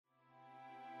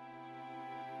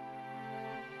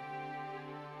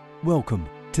Welcome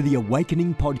to the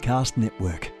Awakening Podcast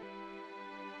Network.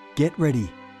 Get ready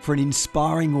for an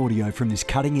inspiring audio from this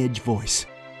cutting-edge voice.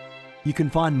 You can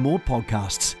find more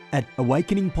podcasts at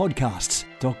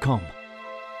awakeningpodcasts.com.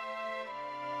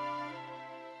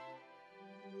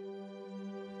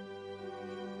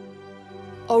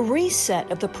 A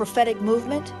reset of the prophetic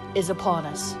movement is upon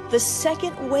us. The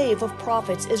second wave of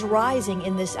prophets is rising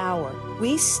in this hour.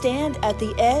 We stand at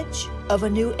the edge of a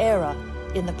new era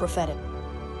in the prophetic.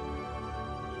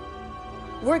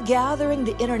 We're gathering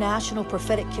the international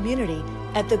prophetic community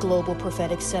at the Global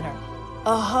Prophetic Center,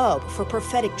 a hub for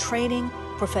prophetic training,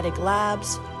 prophetic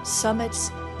labs, summits,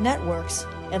 networks,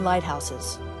 and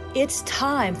lighthouses. It's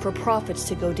time for prophets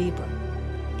to go deeper.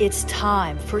 It's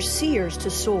time for seers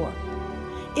to soar.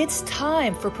 It's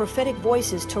time for prophetic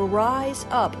voices to rise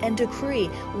up and decree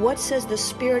what says the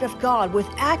Spirit of God with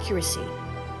accuracy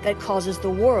that causes the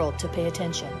world to pay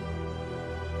attention.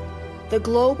 The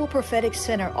Global Prophetic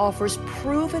Center offers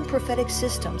proven prophetic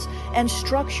systems and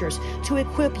structures to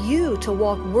equip you to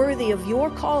walk worthy of your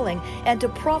calling and to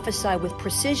prophesy with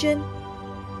precision,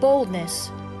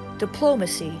 boldness,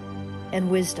 diplomacy, and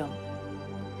wisdom.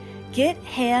 Get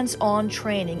hands-on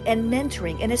training and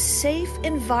mentoring in a safe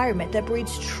environment that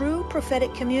breeds true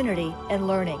prophetic community and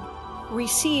learning.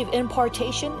 Receive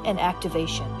impartation and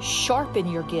activation.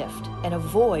 Sharpen your gift and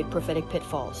avoid prophetic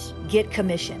pitfalls. Get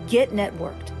commissioned. Get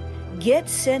networked. Get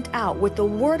sent out with the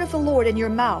word of the Lord in your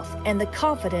mouth and the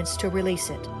confidence to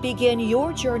release it. Begin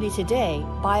your journey today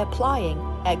by applying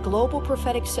at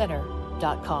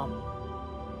globalpropheticcenter.com.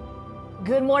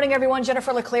 Good morning, everyone.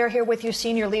 Jennifer LeClaire here with you,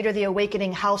 Senior Leader of the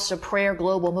Awakening House of Prayer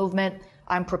Global Movement.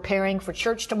 I'm preparing for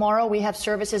church tomorrow. We have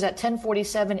services at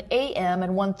 10:47 a.m.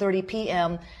 and 1:30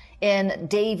 p.m. in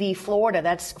Davie, Florida.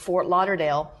 That's Fort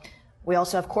Lauderdale. We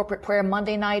also have corporate prayer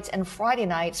Monday nights and Friday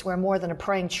nights. We're more than a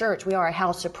praying church. We are a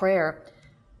house of prayer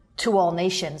to all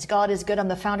nations. God is good. I'm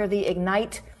the founder of the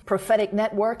Ignite Prophetic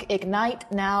Network,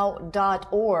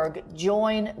 ignitenow.org.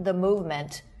 Join the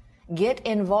movement. Get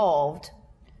involved.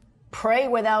 Pray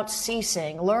without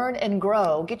ceasing. Learn and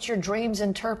grow. Get your dreams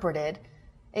interpreted.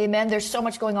 Amen. There's so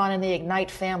much going on in the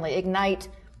Ignite family.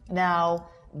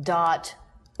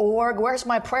 ignitenow.org. Where's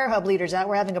my prayer hub leaders at?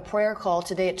 We're having a prayer call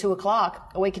today at 2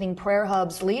 o'clock. Awakening Prayer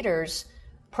Hub's leaders.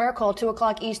 Prayer call 2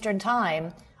 o'clock Eastern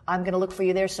time. I'm going to look for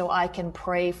you there so I can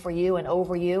pray for you and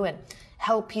over you and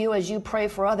help you as you pray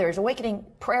for others. Awakening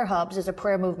Prayer Hubs is a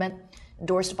prayer movement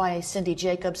endorsed by Cindy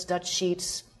Jacobs, Dutch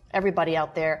Sheets. Everybody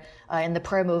out there in the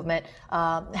prayer movement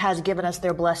has given us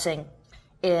their blessing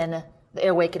in the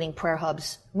Awakening Prayer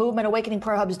Hubs movement.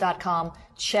 Awakeningprayerhubs.com.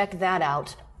 Check that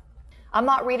out. I'm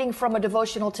not reading from a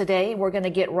devotional today. We're going to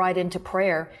get right into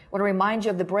prayer. I want to remind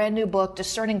you of the brand new book,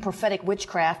 Discerning Prophetic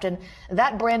Witchcraft. And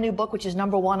that brand new book, which is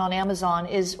 #1 on Amazon,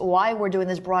 is why we're doing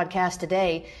this broadcast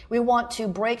today. We want to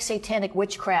break satanic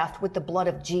witchcraft with the blood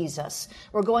of Jesus.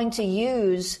 We're going to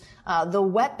use the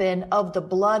weapon of the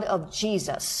blood of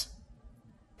Jesus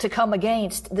to come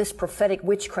against this prophetic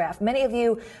witchcraft. Many of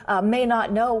you may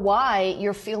not know why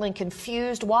you're feeling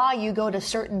confused, why you go to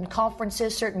certain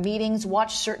conferences, certain meetings,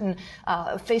 watch certain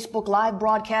Facebook Live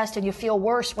broadcasts, and you feel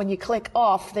worse when you click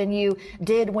off than you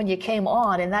did when you came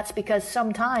on. And that's because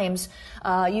sometimes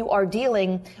you are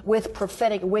dealing with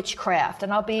prophetic witchcraft.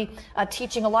 And I'll be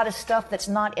teaching a lot of stuff that's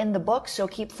not in the book, so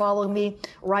keep following me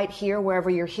right here,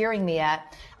 wherever you're hearing me at.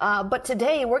 But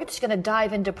today we're just going to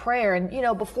dive into prayer. And, you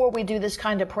know, before we do this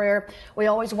kind of prayer, we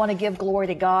always want to give glory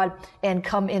to God and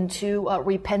come into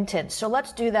repentance. So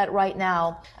let's do that right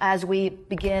now as we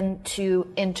begin to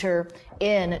enter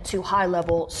into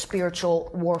high-level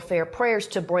spiritual warfare, prayers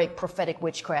to break prophetic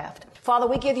witchcraft. Father,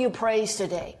 we give you praise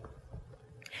today.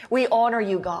 We honor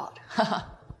you, God.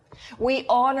 We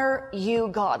honor you,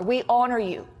 God. We honor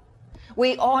you.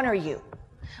 We honor you.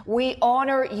 We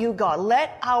honor you, God.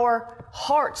 Let our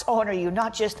hearts honor you,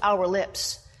 not just our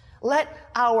lips. Let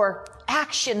our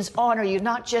actions honor you,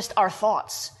 not just our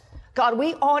thoughts. God,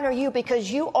 we honor you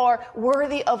because you are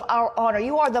worthy of our honor.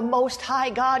 You are the most high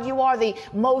God. You are the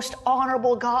most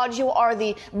honorable God. You are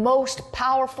the most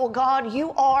powerful God.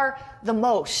 You are the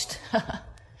most.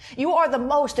 You are the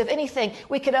most of anything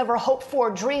we could ever hope for,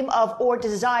 dream of, or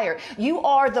desire. You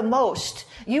are the most.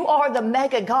 You are the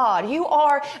mega God. You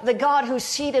are the God who's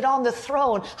seated on the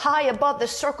throne, high above the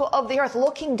circle of the earth,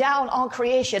 looking down on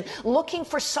creation, looking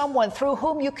for someone through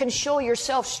whom you can show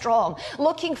yourself strong,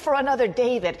 looking for another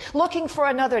David, looking for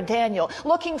another Daniel,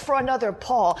 looking for another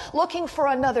Paul, looking for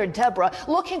another Deborah,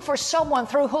 looking for someone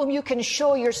through whom you can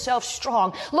show yourself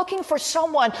strong, looking for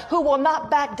someone who will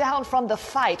not back down from the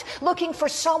fight, looking for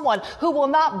someone someone who will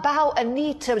not bow a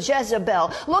knee to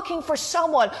Jezebel, looking for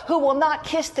someone who will not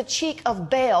kiss the cheek of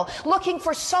Baal, looking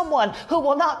for someone who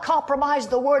will not compromise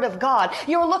the word of God.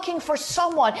 You're looking for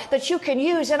someone that you can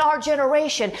use in our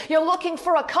generation. You're looking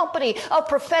for a company of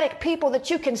prophetic people that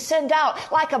you can send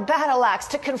out like a battle axe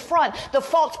to confront the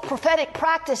false prophetic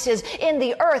practices in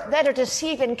the earth that are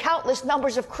deceiving countless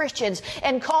numbers of Christians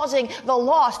and causing the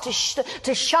lost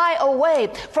to shy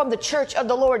away from the church of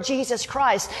the Lord Jesus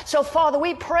Christ. So Father,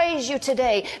 we praise you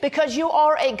today because you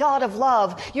are a God of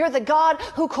love. You're the God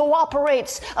who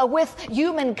cooperates with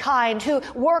humankind, who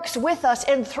works with us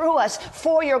and through us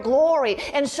for your glory.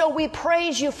 And so we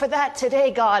praise you for that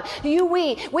today, God.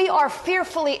 We are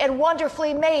fearfully and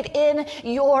wonderfully made in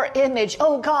your image.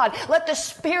 Oh God, let the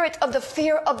spirit of the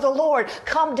fear of the Lord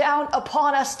come down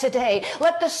upon us today.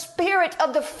 Let the spirit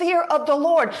of the fear of the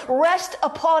Lord rest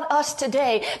upon us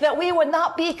today, that we would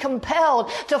not be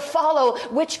compelled to follow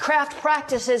witchcraft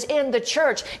practices in the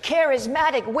church,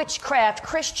 charismatic witchcraft,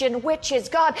 Christian witches.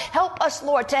 God, help us,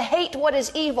 Lord, to hate what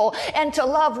is evil and to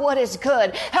love what is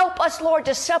good. Help us, Lord,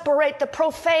 to separate the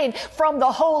profane from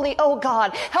the holy, oh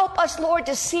God. Help us, Lord,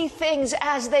 to see things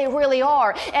as they really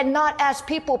are and not as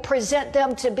people present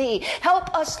them to be.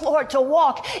 Help us, Lord, to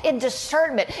walk in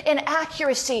discernment, in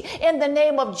accuracy, in the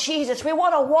name of Jesus. We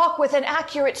want to walk with an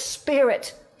accurate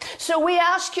spirit. So we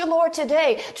ask you, Lord,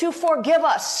 today to forgive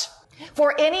us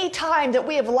for any time that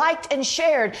we have liked and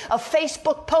shared a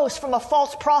Facebook post from a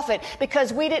false prophet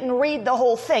because we didn't read the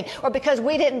whole thing, or because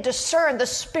we didn't discern the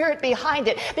spirit behind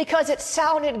it, because it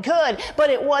sounded good, but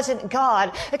it wasn't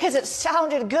God, because it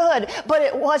sounded good, but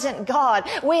it wasn't God.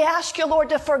 We ask you, Lord,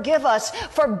 to forgive us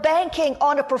for banking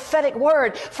on a prophetic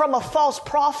word from a false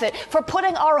prophet, for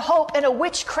putting our hope in a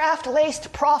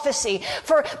witchcraft-laced prophecy,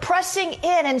 for pressing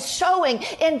in and sowing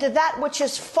into that which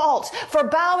is false, for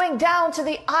bowing down to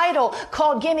the idol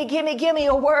called gimme, gimme, gimme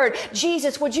a word.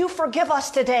 Jesus, would you forgive us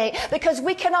today? Because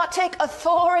we cannot take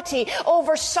authority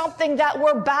over something that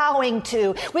we're bowing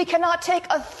to. We cannot take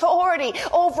authority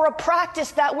over a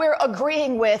practice that we're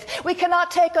agreeing with. We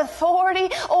cannot take authority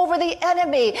over the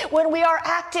enemy when we are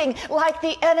acting like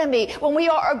the enemy, when we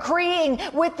are agreeing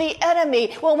with the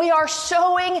enemy, when we are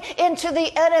sowing into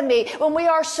the enemy, when we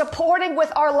are supporting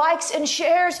with our likes and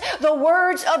shares the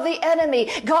words of the enemy.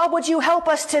 God, would you help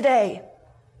us today?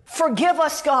 Forgive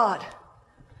us, God,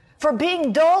 for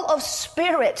being dull of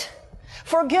spirit.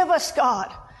 Forgive us,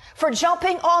 God, for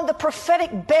jumping on the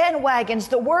prophetic bandwagons,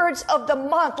 the words of the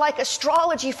month, like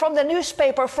astrology from the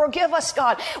newspaper. Forgive us,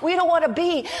 God. We don't want to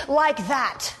be like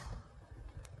that.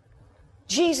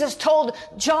 Jesus told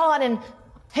John and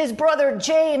his brother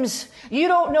James, you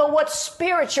don't know what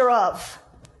spirit you're of.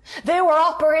 They were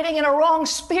operating in a wrong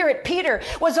spirit. Peter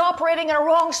was operating in a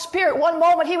wrong spirit. One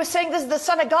moment he was saying this is the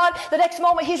Son of God. The next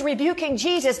moment he's rebuking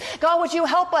Jesus. God, would you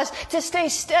help us to stay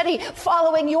steady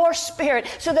following your spirit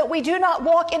so that we do not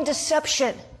walk in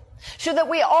deception, so that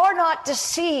we are not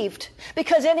deceived,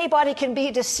 because anybody can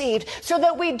be deceived, so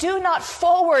that we do not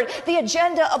forward the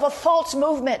agenda of a false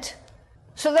movement,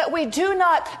 so that we do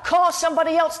not cause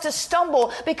somebody else to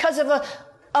stumble because of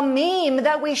a meme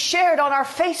that we shared on our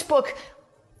Facebook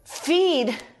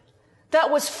feed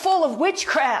that was full of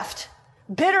witchcraft,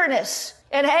 bitterness,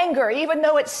 and anger, even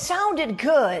though it sounded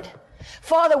good.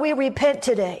 Father, we repent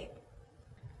today.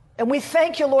 And we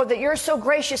thank you, Lord, that you're so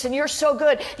gracious and you're so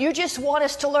good. You just want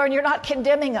us to learn. You're not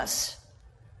condemning us.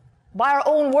 By our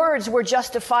own words, we're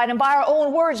justified, and by our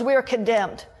own words, we are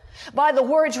condemned. By the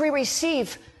words we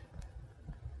receive,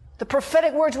 the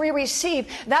prophetic words we receive,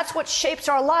 that's what shapes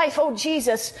our life, oh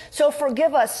Jesus. So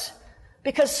forgive us.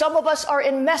 Because some of us are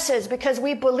in messes because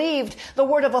we believed the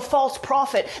word of a false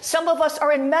prophet. Some of us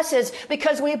are in messes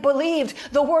because we believed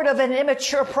the word of an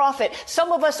immature prophet.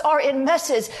 Some of us are in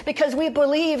messes because we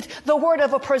believed the word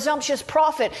of a presumptuous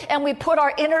prophet, and we put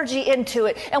our energy into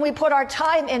it, and we put our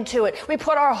time into it. We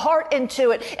put our heart into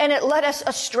it, and it led us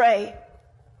astray.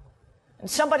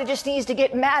 And somebody just needs to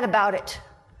get mad about it.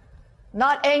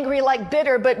 Not angry like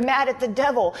bitter, but mad at the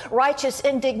devil. Righteous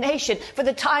indignation for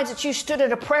the times that you stood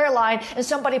at a prayer line and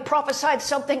somebody prophesied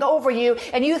something over you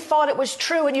and you thought it was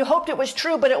true and you hoped it was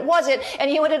true, but it wasn't.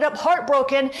 And you ended up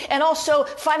heartbroken and also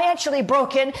financially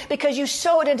broken because you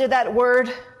sowed into that word.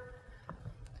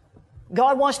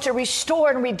 God wants to restore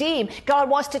and redeem. God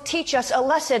wants to teach us a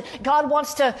lesson. God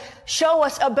wants to show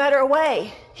us a better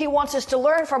way. He wants us to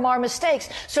learn from our mistakes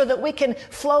so that we can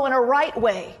flow in a right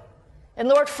way. And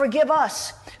Lord, forgive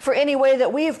us for any way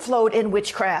that we've flowed in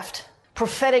witchcraft,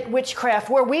 prophetic witchcraft,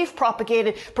 where we've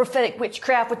propagated prophetic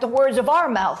witchcraft with the words of our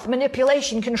mouth,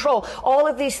 manipulation, control, all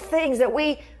of these things that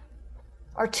we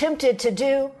are tempted to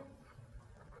do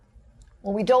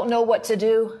when we don't know what to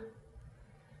do.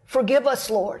 Forgive us,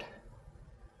 Lord.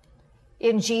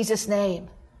 In Jesus' name,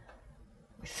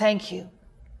 we thank you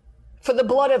for the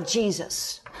blood of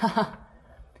Jesus.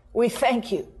 We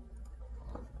thank you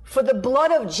for the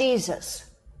blood of Jesus.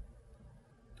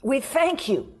 We thank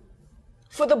you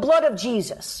for the blood of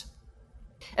Jesus.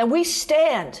 And we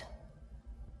stand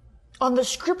on the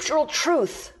scriptural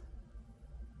truth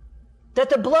that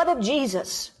the blood of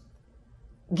Jesus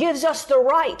gives us the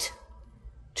right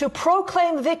to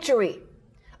proclaim victory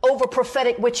over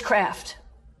prophetic witchcraft.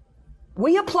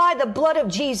 We apply the blood of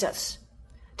Jesus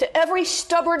to every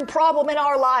stubborn problem in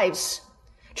our lives,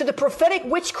 to the prophetic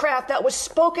witchcraft that was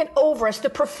spoken over us,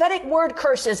 the prophetic word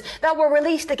curses that were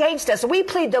released against us. We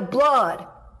plead the blood.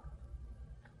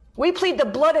 We plead the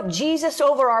blood of Jesus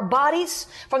over our bodies,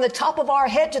 from the top of our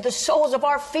head to the soles of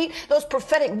our feet. Those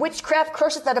prophetic witchcraft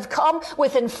curses that have come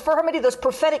with infirmity, those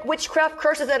prophetic witchcraft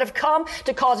curses that have come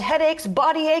to cause headaches,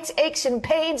 body aches, aches and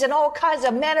pains, and all kinds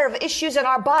of manner of issues in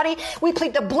our body. We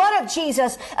plead the blood of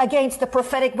Jesus against the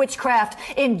prophetic witchcraft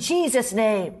in Jesus'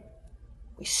 name.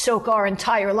 We soak our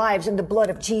entire lives in the blood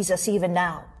of Jesus even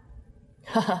now.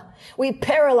 We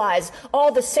paralyze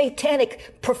all the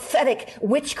satanic, prophetic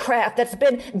witchcraft that's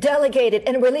been delegated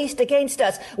and released against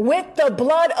us with the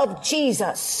blood of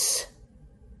Jesus.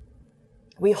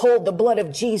 We hold the blood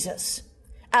of Jesus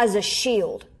as a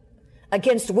shield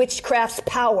against witchcraft's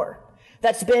power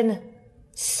that's been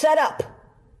set up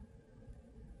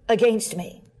against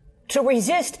me to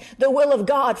resist the will of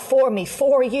God for me,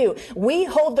 for you. We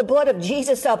hold the blood of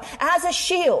Jesus up as a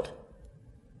shield.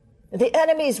 The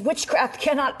enemy's witchcraft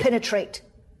cannot penetrate.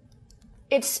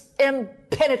 It's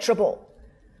impenetrable.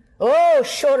 Oh,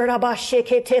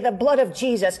 the blood of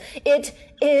Jesus. It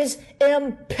is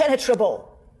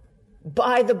impenetrable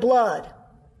by the blood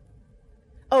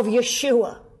of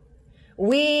Yeshua.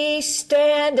 We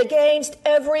stand against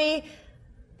every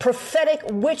prophetic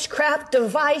witchcraft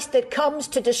device that comes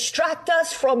to distract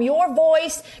us from your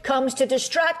voice, comes to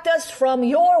distract us from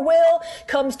your will,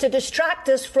 comes to distract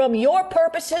us from your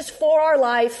purposes for our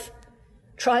life,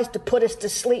 tries to put us to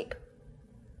sleep,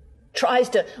 tries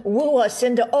to woo us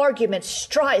into arguments,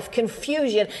 strife,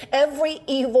 confusion, every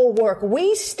evil work.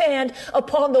 We stand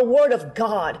upon the word of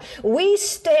God. We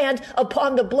stand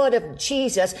upon the blood of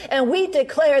Jesus, and we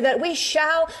declare that we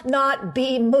shall not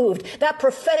be moved. That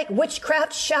prophetic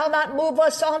witchcraft shall not move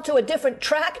us onto a different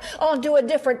track, onto a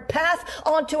different path,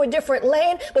 onto a different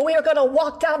lane, but we are going to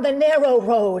walk down the narrow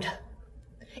road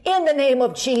in the name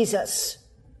of Jesus.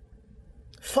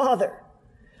 Father,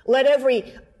 let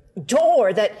every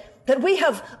door that we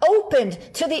have opened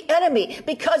to the enemy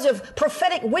because of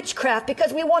prophetic witchcraft,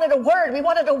 because we wanted a word, we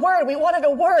wanted a word, we wanted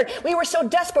a word. We were so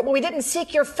desperate when we didn't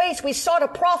seek your face. We sought a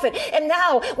prophet. And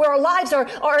now where our lives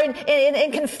are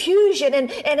in confusion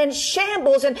and in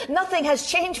shambles, and nothing has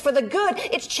changed for the good,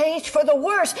 it's changed for the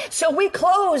worse. So we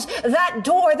close that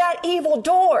door, that evil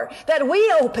door that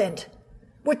we opened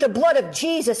with the blood of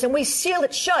Jesus, and we seal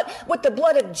it shut with the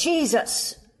blood of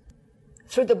Jesus.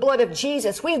 Through the blood of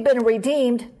Jesus, we've been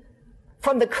redeemed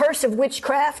from the curse of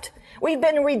witchcraft. We've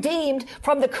been redeemed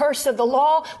from the curse of the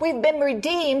law. We've been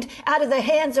redeemed out of the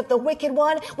hands of the wicked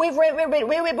one. We've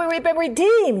been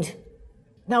redeemed.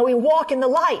 Now we walk in the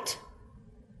light.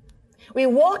 We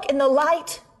walk in the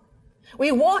light.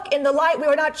 We walk in the light. We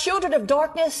are not children of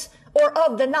darkness or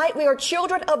of the night. We are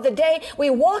children of the day. We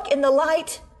walk in the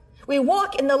light. We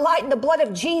walk in the light, and the blood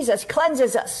of Jesus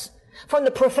cleanses us from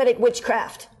the prophetic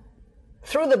witchcraft.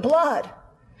 Through the blood.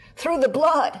 Through the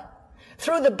blood.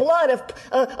 Through the blood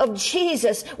of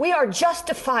Jesus, we are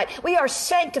justified. We are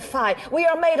sanctified. We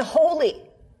are made holy.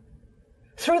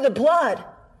 Through the blood,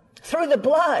 through the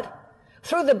blood,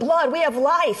 through the blood, we have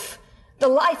life. The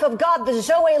life of God, the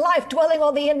Zoe life dwelling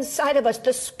on the inside of us.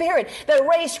 The Spirit that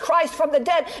raised Christ from the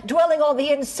dead dwelling on the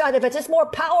inside of us. It's more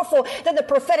powerful than the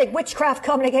prophetic witchcraft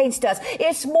coming against us.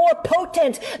 It's more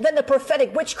potent than the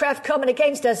prophetic witchcraft coming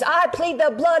against us. I plead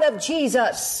the blood of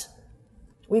Jesus.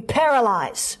 We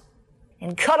paralyze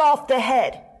and cut off the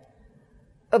head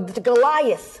of the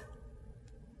Goliath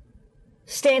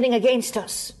standing against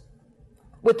us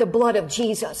with the blood of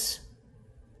Jesus.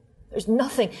 There's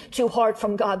nothing too hard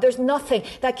from God. There's nothing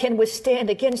that can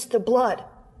withstand against the blood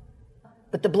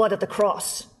but the blood of the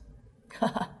cross.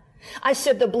 I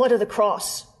said the blood of the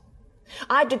cross.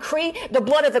 I decree the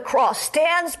blood of the cross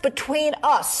stands between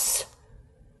us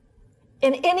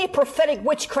and any prophetic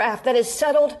witchcraft that is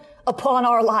settled upon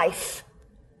our life.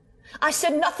 I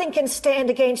said nothing can stand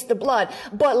against the blood,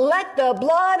 but let the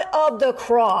blood of the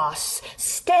cross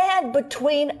stand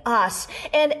between us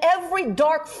and every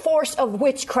dark force of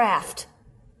witchcraft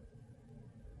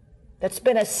that's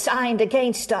been assigned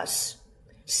against us,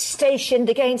 stationed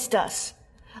against us,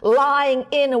 lying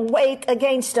in wait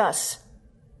against us.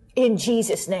 In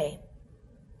Jesus' name.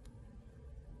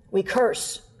 We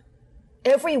curse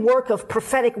every work of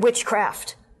prophetic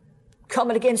witchcraft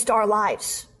coming against our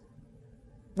lives.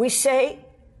 We say,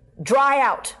 dry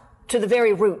out to the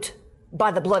very root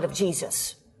by the blood of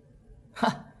Jesus.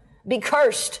 Be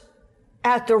cursed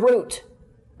at the root.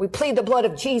 We plead the blood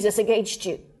of Jesus against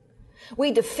you.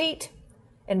 We defeat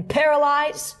and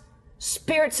paralyze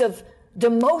spirits of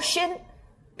demotion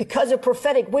because of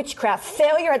prophetic witchcraft,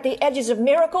 failure at the edges of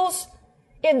miracles,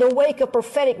 in the wake of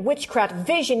prophetic witchcraft,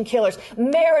 vision killers,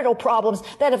 marital problems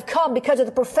that have come because of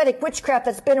the prophetic witchcraft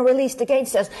that's been released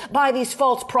against us by these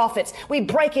false prophets. We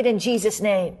break it in Jesus'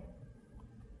 name.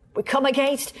 We come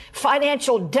against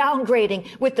financial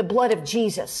downgrading with the blood of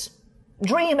Jesus.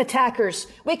 Dream attackers,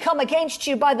 we come against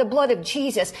you by the blood of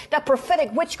Jesus. That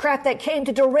prophetic witchcraft that came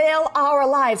to derail our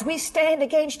lives, we stand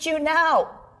against you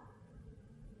now.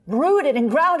 Rooted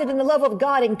and grounded in the love of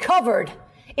God and covered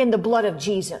in the blood of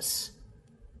Jesus.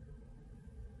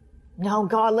 Now,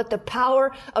 God, let the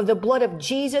power of the blood of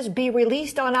Jesus be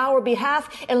released on our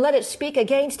behalf and let it speak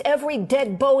against every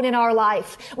dead bone in our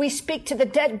life. We speak to the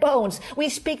dead bones. We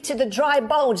speak to the dry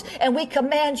bones and we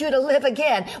command you to live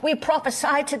again. We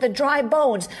prophesy to the dry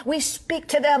bones. We speak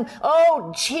to them,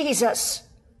 oh, Jesus.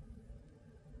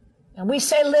 And we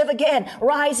say, live again,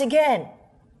 rise again.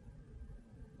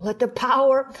 Let the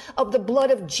power of the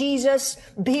blood of Jesus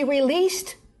be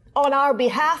released on our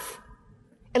behalf.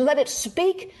 And let it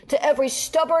speak to every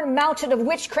stubborn mountain of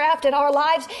witchcraft in our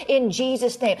lives in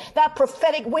Jesus' name. That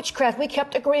prophetic witchcraft, we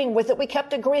kept agreeing with it. We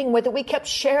kept agreeing with it. We kept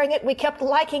sharing it. We kept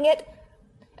liking it.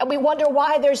 And we wonder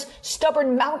why there's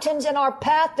stubborn mountains in our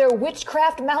path. They're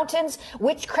witchcraft mountains.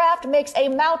 Witchcraft makes a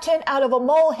mountain out of a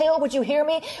molehill. Would you hear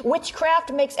me?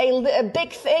 Witchcraft makes a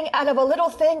big thing out of a little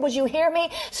thing. Would you hear me?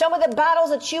 Some of the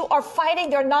battles that you are fighting,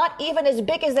 they're not even as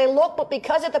big as they look, but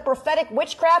because of the prophetic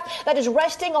witchcraft that is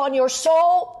resting on your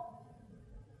soul,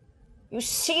 you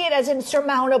see it as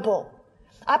insurmountable.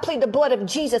 I plead the blood of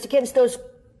Jesus against those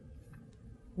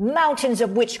mountains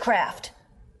of witchcraft.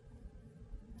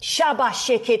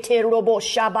 Shabashiketerobo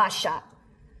shabasha.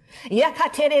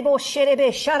 Yakaterebo sherebe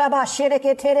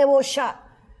sharabashereketerebo sha.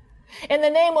 In the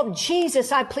name of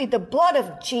Jesus, I plead the blood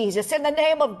of Jesus. In the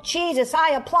name of Jesus, I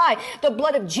apply the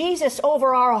blood of Jesus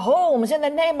over our homes. In the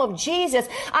name of Jesus,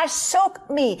 I soak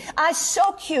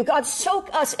you. God, soak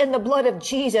us in the blood of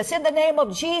Jesus. In the name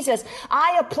of Jesus,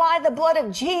 I apply the blood of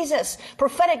Jesus.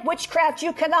 Prophetic witchcraft,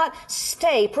 you cannot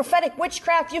stay. Prophetic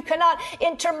witchcraft, you cannot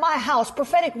enter my house.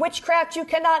 Prophetic witchcraft, you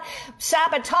cannot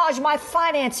sabotage my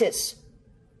finances.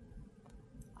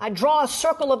 I draw a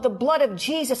circle of the blood of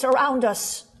Jesus around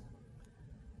us.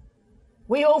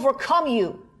 We overcome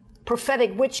you,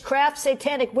 prophetic witchcraft,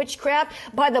 satanic witchcraft,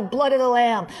 by the blood of the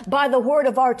Lamb, by the word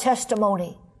of our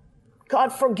testimony. God,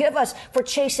 forgive us for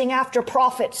chasing after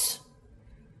prophets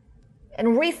and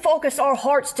refocus our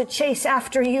hearts to chase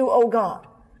after you, O God.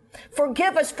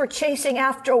 Forgive us for chasing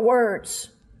after words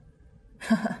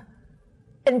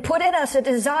and put in us a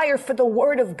desire for the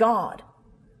word of God,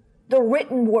 the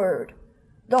written word,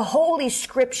 the holy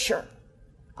scripture.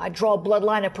 I draw a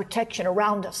bloodline of protection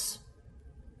around us.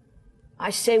 I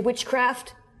say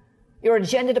witchcraft, your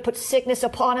agenda to put sickness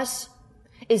upon us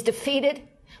is defeated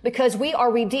because we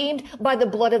are redeemed by the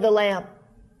blood of the Lamb.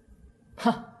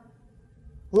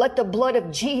 Let the blood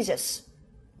of Jesus,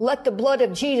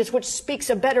 which speaks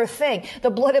a better thing.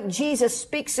 The blood of Jesus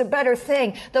speaks a better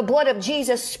thing. The blood of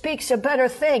Jesus speaks a better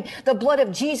thing. The blood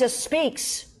of Jesus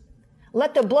speaks.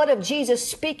 Let the blood of Jesus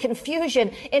speak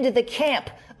confusion into the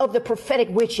camp of the prophetic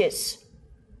witches.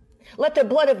 Let the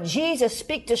blood of Jesus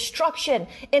speak destruction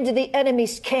into the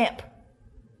enemy's camp.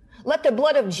 Let the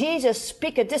blood of Jesus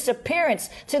speak a disappearance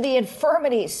to the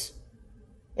infirmities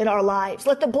in our lives.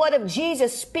 Let the blood of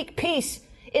Jesus speak peace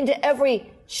into every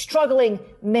struggling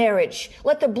marriage.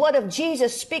 Let the blood of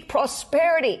Jesus speak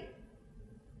prosperity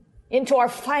into our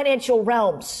financial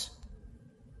realms.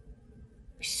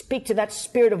 We speak to that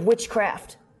spirit of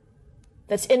witchcraft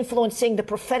that's influencing the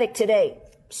prophetic today.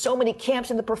 So many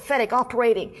camps in the prophetic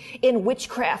operating in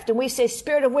witchcraft. And we say,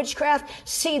 spirit of witchcraft,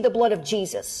 see the blood of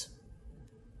Jesus.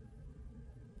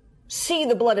 See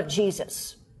the blood of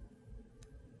Jesus.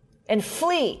 And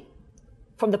flee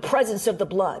from the presence of the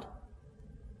blood.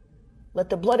 Let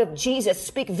the blood of Jesus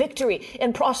speak victory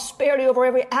and prosperity over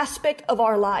every aspect of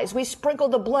our lives. We sprinkle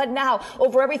the blood now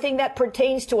over everything that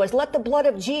pertains to us. Let the blood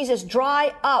of Jesus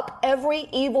dry up every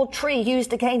evil tree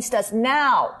used against us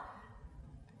now.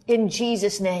 In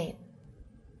Jesus' name,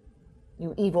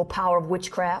 you evil power of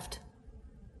witchcraft,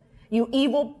 you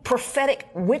evil prophetic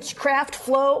witchcraft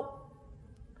flow,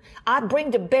 I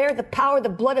bring to bear the power of the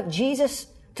blood of Jesus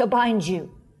to bind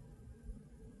you.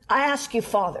 I ask you,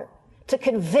 Father, to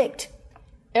convict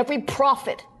every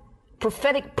prophet,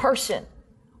 prophetic person,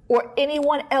 or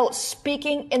anyone else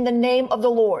speaking in the name of the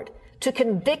Lord, to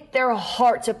convict their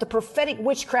hearts of the prophetic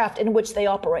witchcraft in which they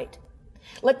operate.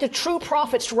 Let the true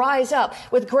prophets rise up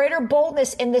with greater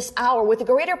boldness in this hour, with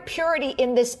greater purity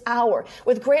in this hour,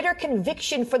 with greater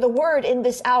conviction for the word in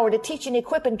this hour, to teach and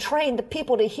equip and train the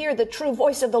people to hear the true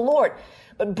voice of the Lord.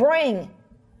 But bring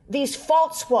these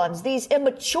false ones, these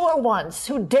immature ones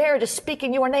who dare to speak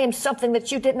in your name something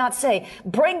that you did not say.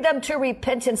 Bring them to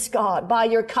repentance, God, by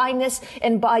your kindness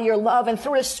and by your love and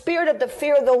through a spirit of the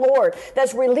fear of the Lord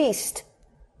that's released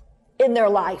in their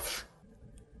life.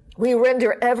 We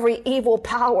render every evil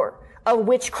power of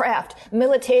witchcraft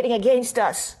militating against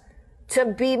us to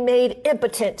be made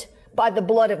impotent by the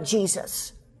blood of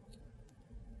Jesus.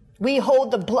 We hold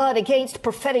the blood against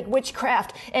prophetic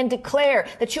witchcraft and declare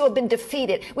that you have been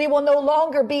defeated. We will no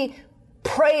longer be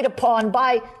preyed upon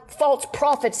by false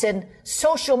prophets and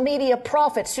social media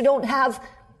prophets who don't have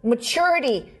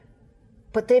maturity,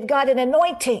 but they've got an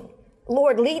anointing.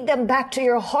 Lord, lead them back to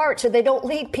your heart so they don't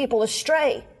lead people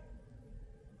astray.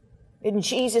 In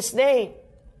Jesus' name,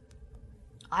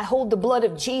 I hold the blood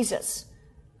of Jesus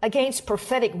against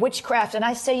prophetic witchcraft, and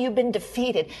I say you've been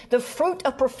defeated. The fruit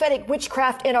of prophetic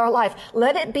witchcraft in our life,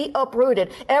 let it be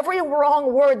uprooted. Every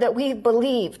wrong word that we've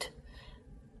believed,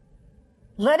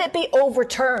 let it be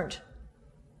overturned.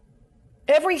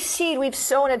 Every seed we've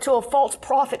sown into a false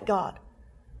prophet, God,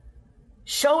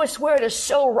 show us where to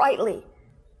sow rightly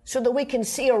so that we can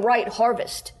see a right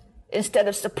harvest instead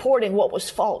of supporting what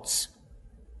was false.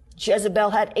 Jezebel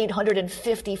had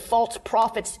 850 false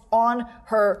prophets on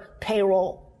her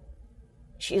payroll.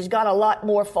 She's got a lot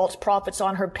more false prophets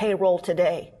on her payroll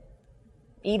today,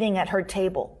 eating at her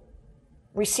table,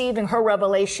 receiving her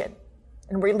revelation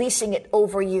and releasing it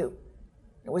over you.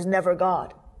 It was never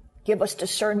God. Give us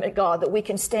discernment, God, that we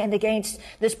can stand against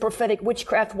this prophetic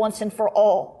witchcraft once and for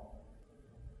all.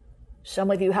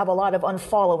 Some of you have a lot of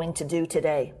unfollowing to do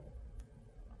today.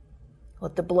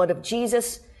 Let the blood of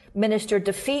Jesus minister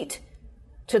defeat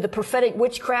to the prophetic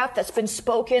witchcraft that's been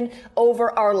spoken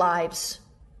over our lives.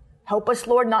 Help us,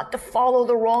 Lord, not to follow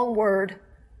the wrong word.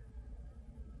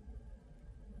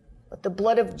 Let the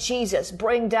blood of Jesus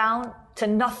bring down to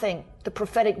nothing the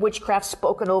prophetic witchcraft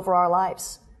spoken over our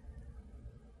lives.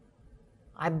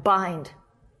 I bind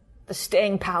the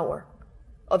staying power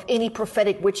of any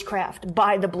prophetic witchcraft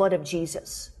by the blood of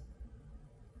Jesus.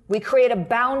 We create a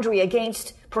boundary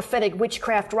against prophetic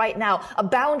witchcraft right now, a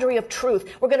boundary of truth.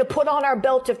 We're going to put on our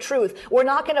belt of truth. We're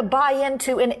not going to buy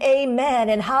into an amen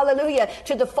and hallelujah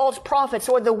to the false prophets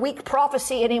or the weak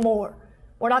prophecy anymore.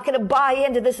 We're not going to buy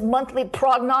into this monthly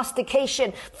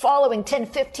prognostication following 10,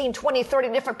 15, 20, 30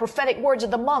 different prophetic words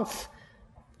of the month,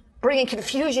 bringing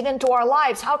confusion into our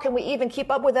lives. How can we even keep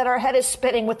up with that? Our head is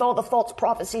spinning with all the false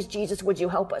prophecies. Jesus, would you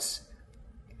help us?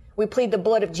 We plead the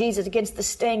blood of Jesus against the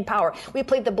staying power. We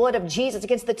plead the blood of Jesus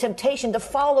against the temptation to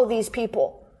follow these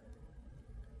people.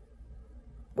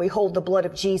 We hold the blood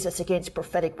of Jesus against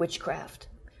prophetic witchcraft.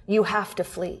 You have to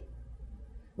flee.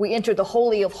 We enter the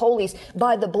Holy of Holies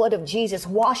by the blood of Jesus.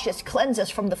 Wash us, cleanse us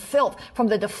from the filth, from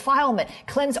the defilement.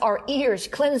 Cleanse our ears,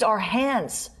 cleanse our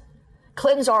hands,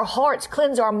 cleanse our hearts,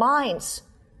 cleanse our minds.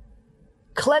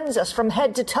 Cleanse us from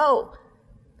head to toe.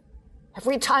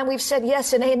 Every time we've said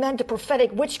yes and amen to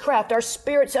prophetic witchcraft, our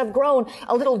spirits have grown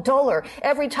a little duller.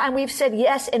 Every time we've said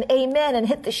yes and amen and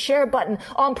hit the share button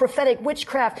on prophetic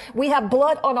witchcraft, we have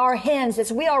blood on our hands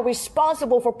as we are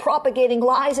responsible for propagating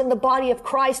lies in the body of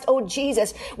Christ. Oh,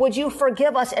 Jesus, would you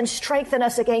forgive us and strengthen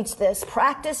us against this?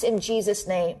 Practice in Jesus'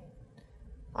 name.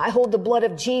 I hold the blood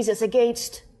of Jesus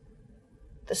against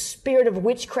the spirit of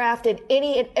witchcraft in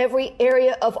any and every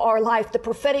area of our life. The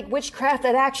prophetic witchcraft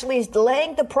that actually is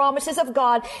delaying the promises of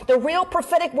God, the real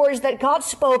prophetic words that God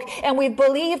spoke, and we've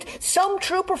believed some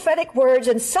true prophetic words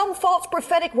and some false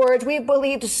prophetic words. We've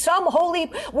believed some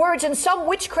holy words and some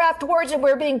witchcraft words, and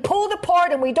we're being pulled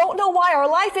apart, and we don't know why our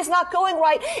life is not going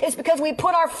right. It's because we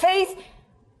put our faith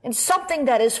in something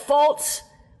that is false,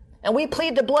 and we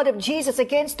plead the blood of Jesus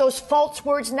against those false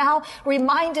words now.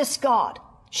 Remind us, God.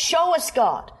 Show us,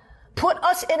 God. Put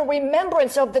us in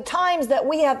remembrance of the times that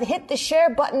we have hit the share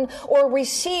button or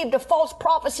received a false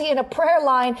prophecy in a prayer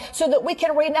line so that we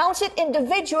can renounce it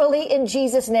individually in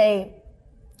Jesus' name.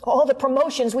 All the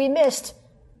promotions we missed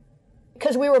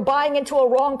because we were buying into a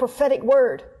wrong prophetic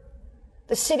word.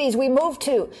 The cities we moved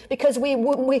to because we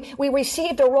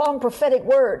received a wrong prophetic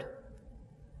word.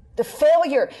 The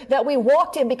failure that we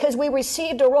walked in because we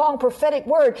received a wrong prophetic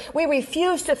word. We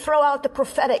refuse to throw out the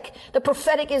prophetic. The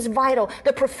prophetic is vital.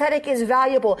 The prophetic is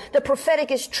valuable. The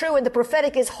prophetic is true, and the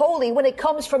prophetic is holy when it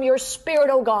comes from your Spirit,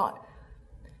 oh God.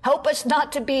 Help us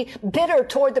not to be bitter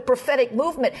toward the prophetic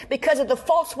movement because of the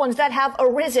false ones that have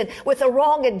arisen with a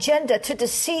wrong agenda to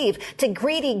deceive, to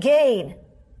greedy gain,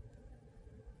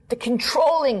 the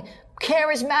controlling,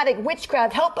 charismatic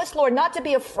witchcraft. Help us, Lord, not to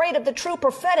be afraid of the true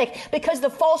prophetic because the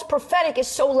false prophetic is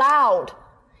so loud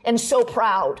and so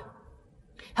proud.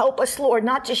 Help us, Lord,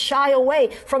 not to shy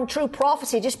away from true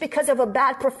prophecy just because of a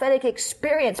bad prophetic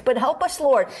experience, but help us,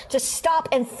 Lord, to stop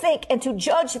and think and to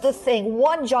judge the thing.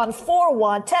 1 John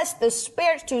 4:1, test the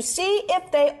spirits to see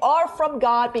if they are from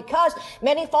God, because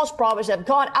many false prophets have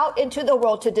gone out into the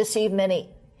world to deceive many.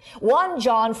 1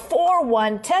 John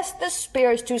 4:1, test the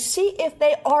spirits to see if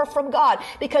they are from God,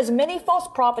 because many false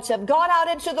prophets have gone out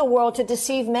into the world to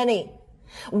deceive many.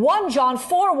 1 John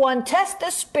 4:1, test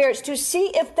the spirits to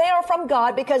see if they are from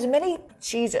God, because many,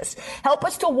 Jesus, help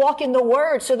us to walk in the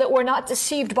word so that we're not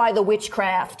deceived by the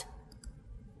witchcraft.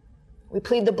 We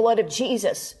plead the blood of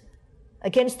Jesus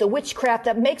against the witchcraft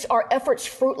that makes our efforts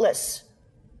fruitless.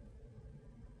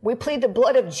 We plead the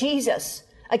blood of Jesus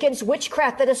against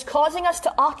witchcraft that is causing us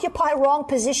to occupy wrong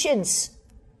positions.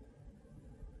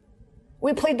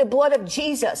 We plead the blood of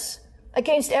Jesus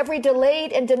against every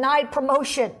delayed and denied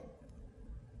promotion.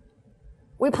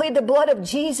 We plead the blood of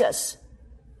Jesus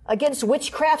against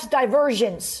witchcraft's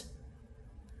diversions.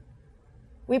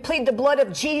 We plead the blood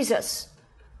of Jesus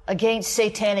against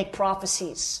satanic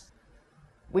prophecies.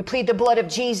 We plead the blood of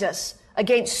Jesus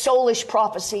against soulish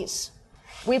prophecies.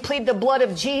 We plead the blood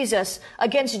of Jesus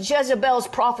against Jezebel's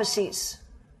prophecies.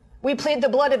 We plead the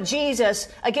blood of Jesus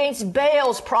against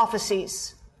Baal's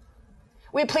prophecies.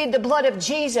 We plead the blood of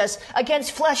Jesus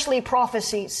against fleshly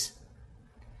prophecies.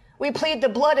 We plead the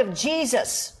blood of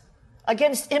Jesus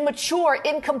against immature,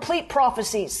 incomplete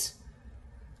prophecies.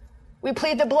 We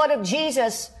plead the blood of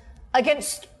Jesus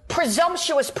against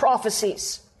presumptuous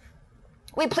prophecies.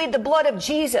 We plead the blood of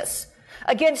Jesus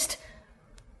against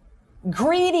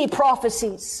greedy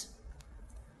prophecies.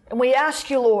 And we ask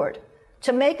you, Lord,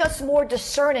 to make us more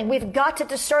discerning. We've got to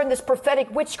discern this prophetic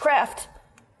witchcraft.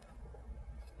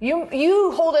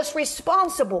 You hold us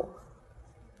responsible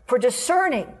for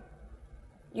discerning.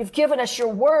 You've given us your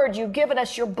word. You've given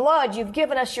us your blood. You've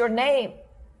given us your name.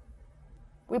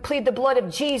 We plead the blood of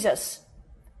Jesus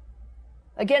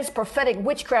against prophetic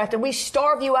witchcraft, and we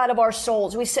starve you out of our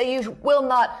souls. We say you will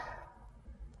not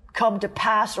come to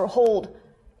pass or hold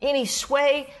any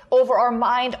sway over our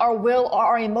mind, our will, or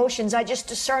our emotions. I just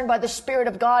discern by the Spirit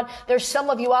of God, there's some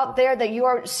of you out there that you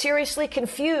are seriously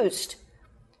confused.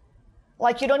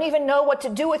 Like you don't even know what to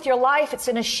do with your life. It's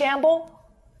in a shamble.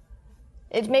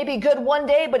 It may be good one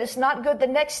day, but it's not good the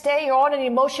next day. You're on an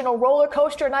emotional roller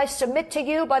coaster, and I submit to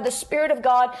you by the Spirit of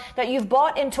God that you've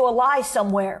bought into a lie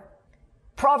somewhere.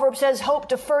 Proverbs says hope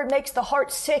deferred makes the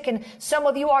heart sick, and some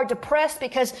of you are depressed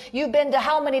because you've been to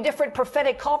how many different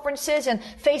prophetic conferences and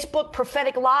Facebook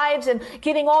prophetic lives and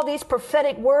getting all these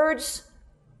prophetic words.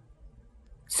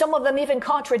 Some of them even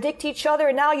contradict each other,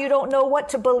 and now you don't know what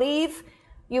to believe.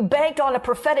 You banked on a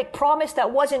prophetic promise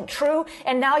that wasn't true,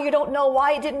 and now you don't know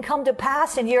why it didn't come to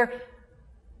pass, and you're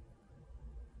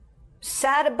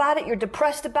sad about it. You're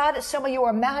depressed about it. Some of you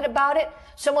are mad about it.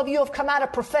 Some of you have come out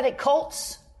of prophetic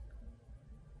cults.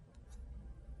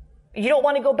 You don't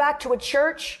want to go back to a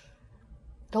church.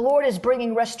 The Lord is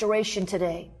bringing restoration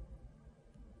today.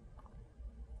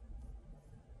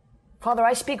 Father,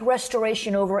 I speak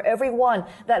restoration over everyone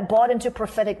that bought into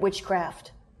prophetic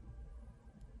witchcraft.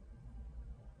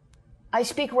 I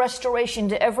speak restoration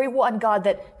to everyone, God,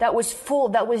 that was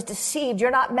fooled, that was deceived. You're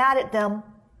not mad at them.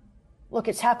 Look,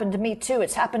 it's happened to me too.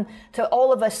 It's happened to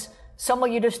all of us. Some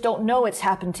of you just don't know it's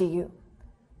happened to you.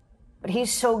 But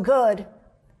He's so good.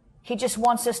 He just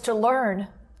wants us to learn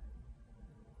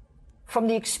from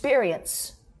the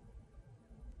experience.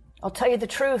 I'll tell you the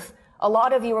truth. A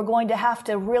lot of you are going to have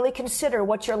to really consider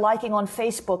what you're liking on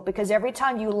Facebook, because every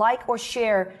time you like or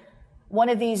share one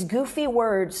of these goofy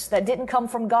words that didn't come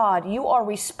from God, you are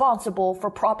responsible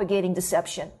for propagating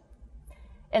deception.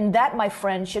 And that, my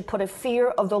friend, should put a fear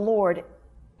of the Lord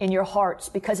in your hearts,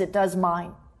 because it does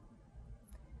mine.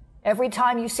 Every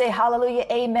time you say hallelujah,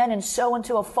 amen, and sow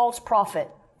into a false prophet,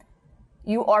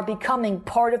 you are becoming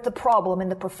part of the problem in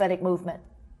the prophetic movement.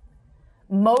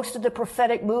 Most of the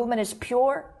prophetic movement is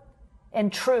pure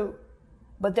and true,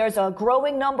 but there's a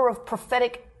growing number of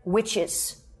prophetic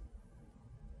witches.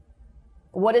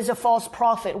 What is a false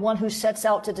prophet? One who sets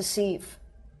out to deceive.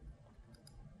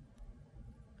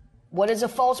 What is a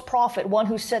false prophet? One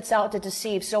who sets out to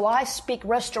deceive. So I speak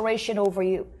restoration over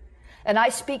you. And I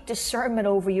speak discernment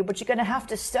over you. But you're going to have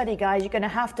to study, guys. You're going to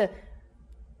have to...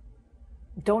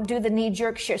 Don't do the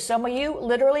knee-jerk share. Some of you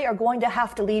literally are going to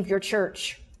have to leave your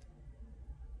church.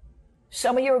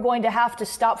 Some of you are going to have to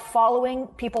stop following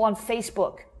people on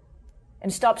Facebook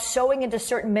and stop sowing into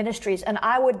certain ministries. And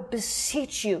I would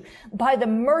beseech you by the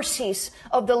mercies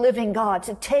of the living God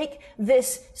to take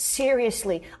this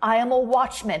seriously. I am a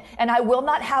watchman and I will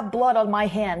not have blood on my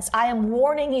hands. I am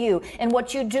warning you. And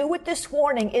what you do with this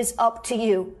warning is up to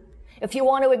you. If you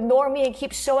want to ignore me and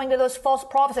keep sowing to those false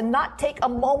prophets and not take a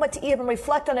moment to even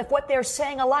reflect on if what they're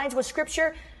saying aligns with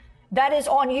Scripture, that is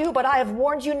on you. But I have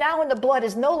warned you now, and the blood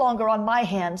is no longer on my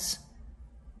hands.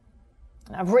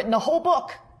 And I've written a whole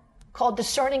book called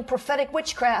Discerning Prophetic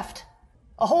Witchcraft.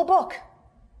 A whole book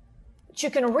that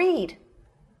you can read.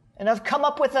 And I've come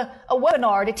up with a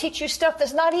webinar to teach you stuff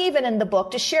that's not even in the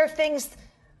book, to share things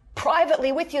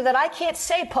privately with you that I can't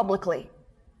say publicly,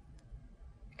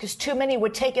 because too many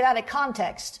would take it out of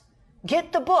context.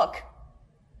 Get the book.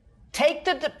 Take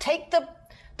the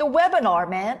webinar,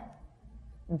 man.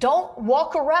 Don't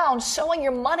walk around sowing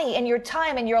your money and your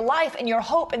time and your life and your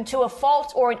hope into a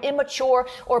false or an immature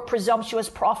or presumptuous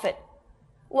prophet.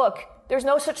 Look, there's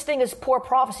no such thing as poor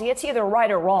prophecy. It's either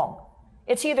right or wrong.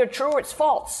 It's either true or it's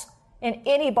false. And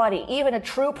anybody, even a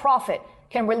true prophet,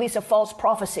 can release a false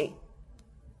prophecy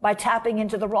by tapping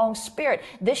into the wrong spirit.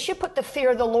 This should put the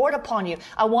fear of the Lord upon you.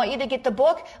 I want you to get the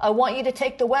book. I want you to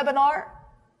take the webinar.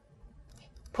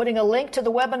 Putting a link to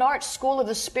the webinar at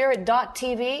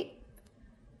schoolofthespirit.tv.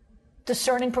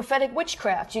 Discerning Prophetic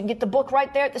Witchcraft. You can get the book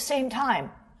right there at the same time.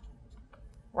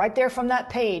 Right there from that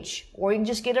page. Or you can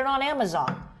just get it on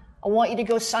Amazon. I want you to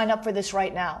go sign up for this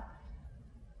right now.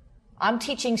 I'm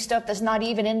teaching stuff that's not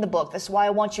even in the book. That's why I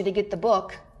want you to get the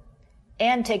book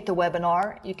and take the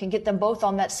webinar. You can get them both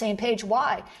on that same page.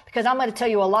 Why? Because I'm going to tell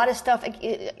you a lot of stuff.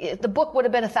 The book would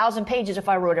have been 1,000 pages if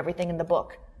I wrote everything in the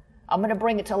book. I'm going to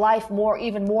bring it to life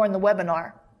even more in the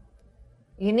webinar.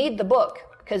 You need the book,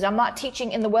 because I'm not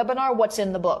teaching in the webinar what's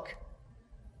in the book.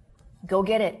 Go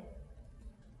get it.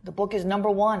 The book is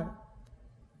 #1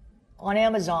 on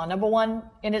Amazon. #1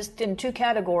 in 2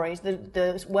 categories.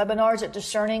 The webinars at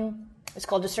Discerning, it's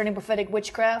called Discerning Prophetic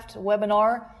Witchcraft. The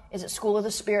webinar is at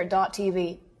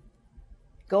schoolofthespirit.tv.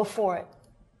 Go for it.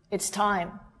 It's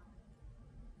time.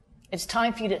 It's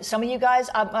time for you to, some of you guys,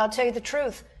 I'll tell you the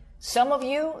truth. Some of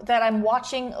you that I'm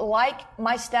watching like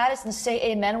my status and say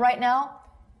amen right now,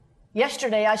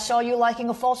 yesterday I saw you liking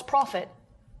a false prophet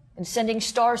and sending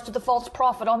stars to the false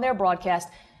prophet on their broadcast.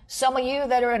 Some of you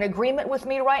that are in agreement with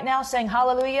me right now saying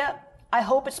hallelujah, I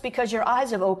hope it's because your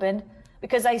eyes have opened,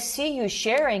 because I see you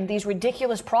sharing these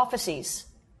ridiculous prophecies.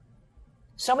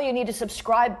 Some of you need to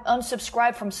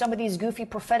unsubscribe from some of these goofy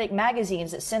prophetic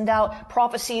magazines that send out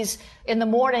prophecies in the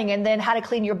morning and then how to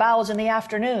clean your bowels in the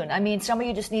afternoon. I mean, some of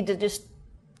you just need to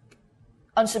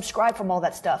unsubscribe from all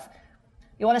that stuff.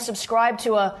 You want to subscribe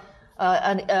to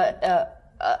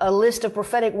a list of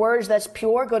prophetic words that's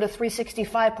pure? Go to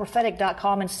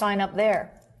 365prophetic.com and sign up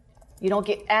there. You don't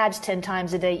get ads 10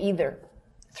 times a day either.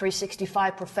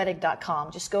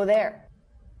 365prophetic.com. Just go there.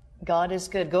 God is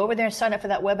good. Go over there and sign up for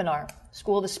that webinar.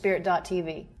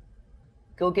 schoolofthespirit.tv.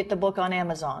 Go get the book on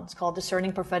Amazon. It's called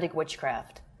Discerning Prophetic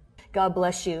Witchcraft. God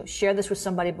bless you. Share this with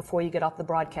somebody before you get off the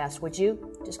broadcast, would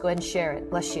you? Just go ahead and share it.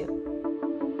 Bless you.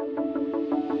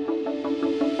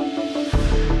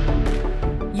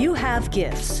 You have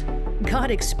gifts.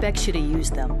 God expects you to use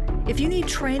them. If you need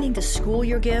training to school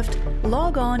your gift,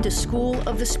 log on to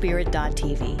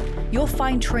schoolofthespirit.tv. You'll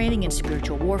find training in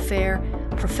spiritual warfare,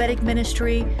 prophetic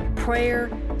ministry,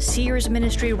 prayer, seers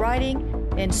ministry, writing,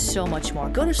 and so much more.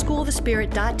 Go to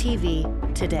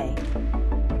schoolofthespirit.tv today.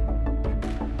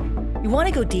 You want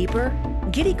to go deeper?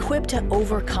 Get equipped to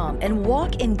overcome and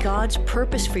walk in God's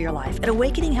purpose for your life at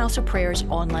Awakening House of Prayer's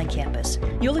online campus.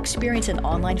 You'll experience an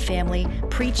online family,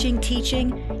 preaching,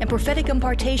 teaching, and prophetic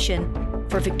impartation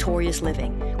for victorious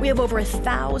living. We have over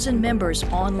 1,000 members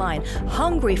online,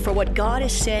 hungry for what God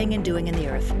is saying and doing in the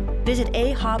earth. Visit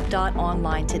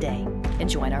ahop.online today and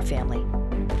join our family.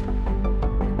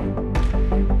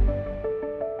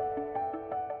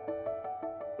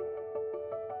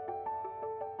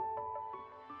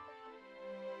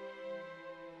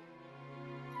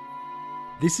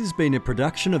 This has been a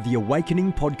production of the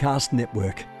Awakening Podcast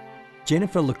Network.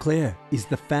 Jennifer Leclerc is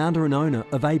the founder and owner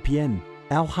of APN.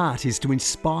 Our heart is to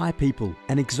inspire people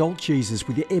and exalt Jesus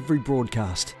with every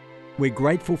broadcast. We're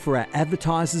grateful for our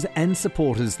advertisers and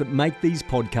supporters that make these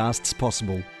podcasts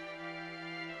possible.